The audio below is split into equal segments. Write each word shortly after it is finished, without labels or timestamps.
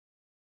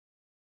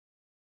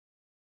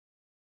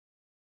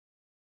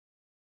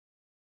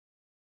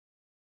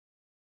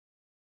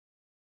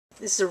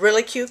This is a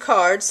really cute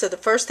card. So the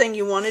first thing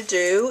you want to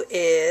do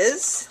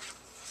is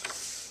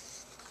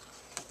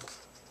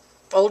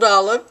Old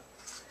Olive,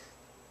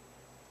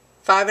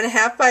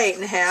 5.5 by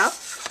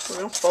 8.5. We're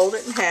going to fold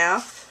it in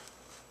half.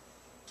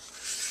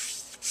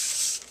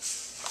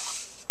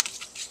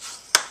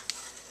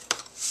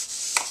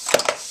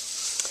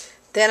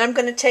 Then I'm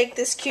going to take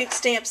this cute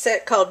stamp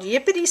set called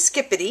Yippee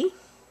Skippy,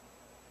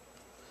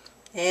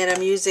 and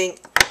I'm using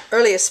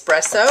early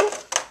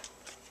espresso,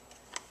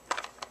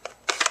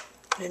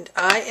 and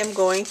I am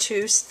going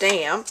to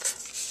stamp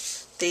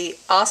the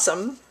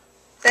awesome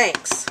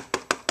thanks.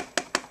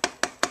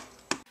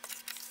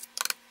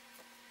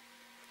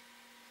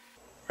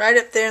 Right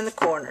up there in the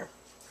corner.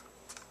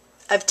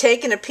 I've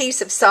taken a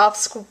piece of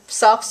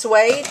soft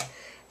suede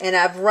and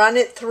I've run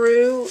it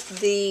through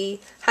the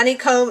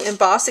Honeycomb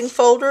embossing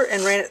folder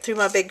and ran it through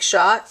my Big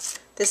Shot.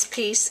 This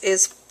piece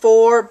is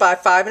 4 by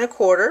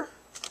 5.25.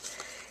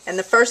 And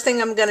the first thing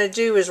I'm going to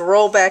do is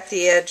roll back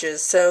the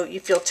edges. So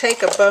if you'll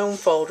take a bone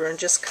folder and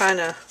just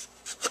kind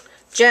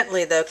of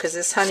gently though, because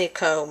this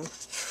honeycomb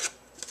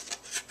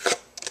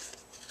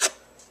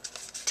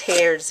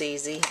tears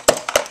easy.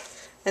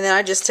 And then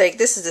I just take,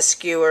 this is a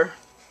skewer.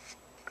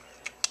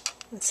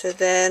 And so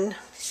then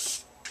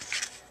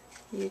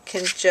you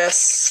can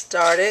just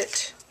start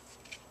it.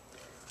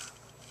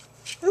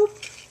 Oop,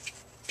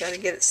 got to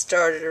get it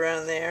started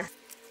around there.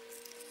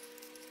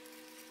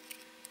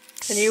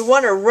 And you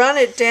want to run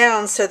it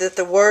down so that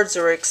the words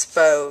are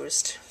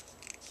exposed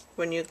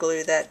when you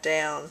glue that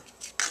down.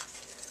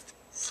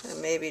 So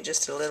maybe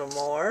just a little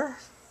more.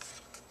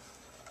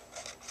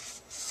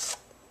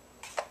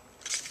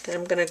 Then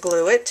I'm going to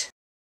glue it.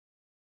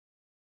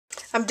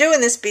 I'm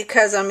doing this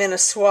because I'm in a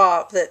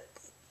swap that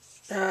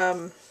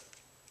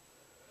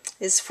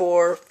is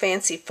for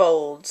fancy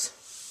folds.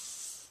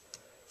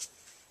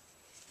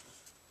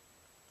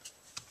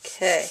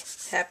 Okay,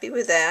 happy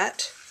with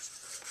that.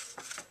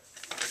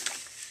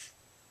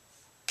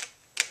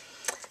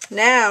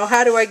 Now,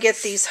 how do I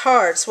get these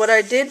hearts? What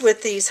I did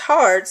with these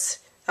hearts,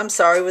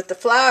 with the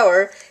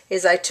flower,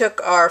 is I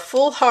took our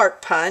full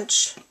heart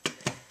punch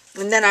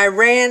and then I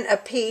ran a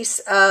piece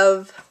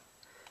of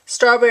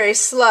strawberry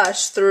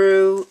slush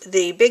through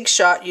the Big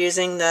Shot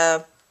using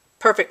the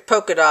Perfect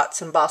Polka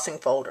Dots embossing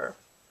folder.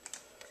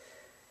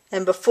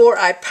 And before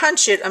I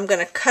punch it, I'm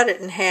going to cut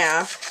it in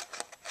half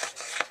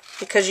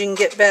because you can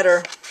get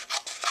better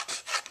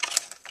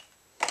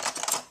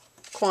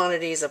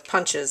quantities of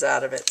punches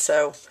out of it.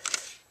 So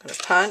I'm going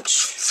to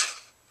punch,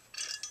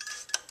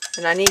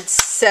 and I need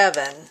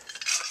 7.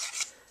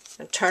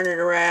 And turn it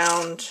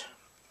around.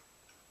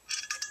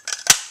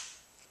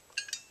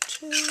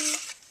 2.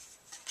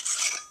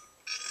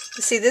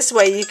 You see, this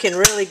way you can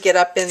really get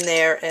up in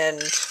there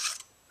and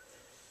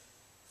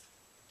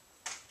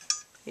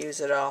use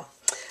it all.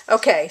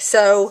 Okay,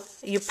 so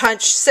you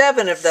punch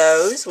 7 of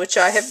those, which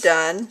I have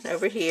done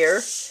over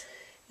here,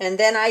 and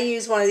then I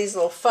use one of these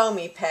little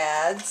foamy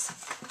pads.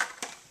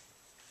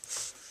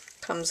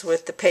 Comes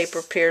with the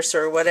paper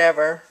piercer or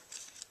whatever.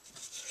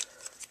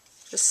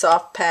 Just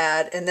soft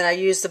pad, and then I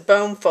use the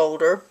bone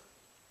folder,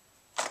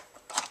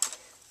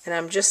 and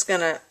I'm just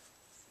gonna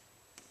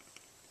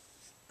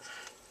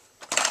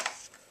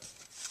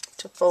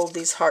fold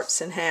these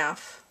hearts in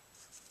half.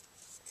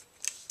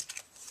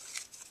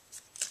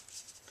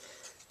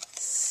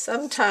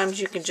 Sometimes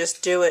you can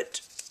just do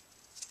it,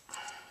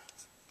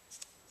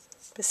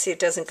 but see, it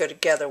doesn't go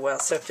together well.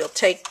 So if you'll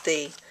take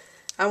the,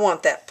 I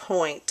want that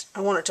point,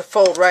 I want it to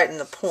fold right in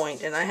the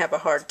point, and I have a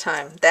hard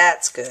time.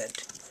 That's good.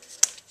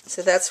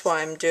 So that's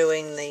why I'm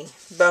doing the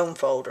bone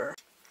folder.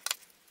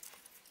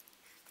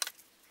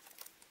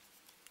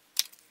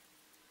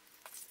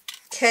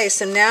 Okay,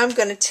 so now I'm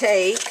going to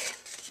take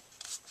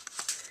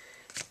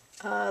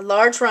a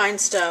large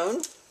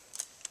rhinestone.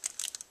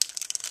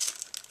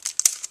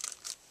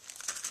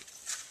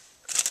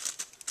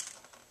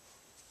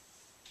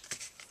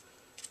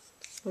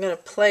 I'm going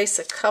to place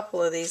a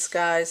couple of these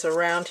guys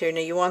around here. Now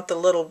you want the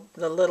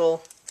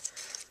little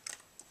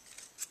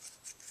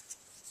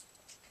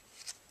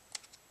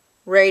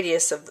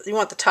radius of, you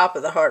want the top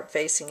of the heart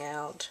facing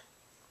out.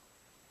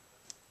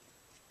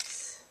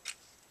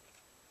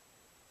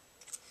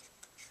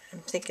 I'm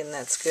thinking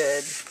that's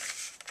good.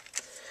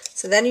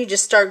 So then you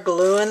just start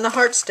gluing the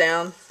hearts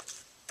down,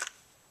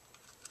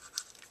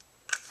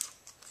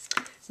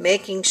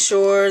 making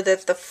sure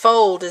that the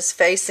fold is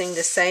facing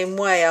the same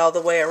way all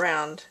the way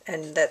around,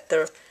 and that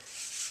the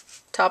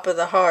top of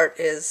the heart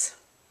is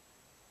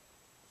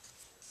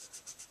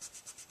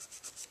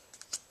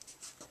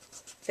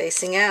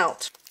facing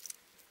out.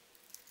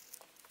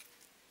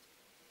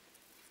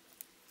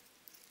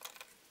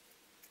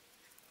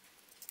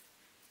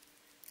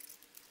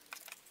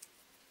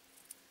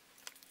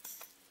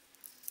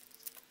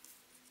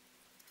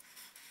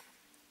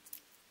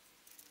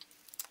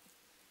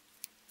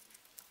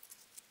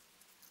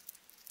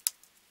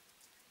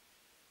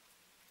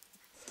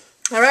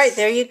 All right,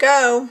 there you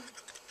go.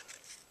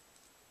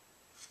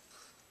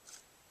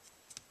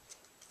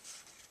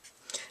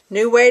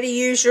 New way to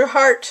use your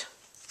heart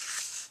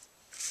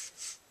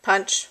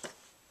punch.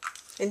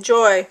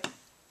 Enjoy.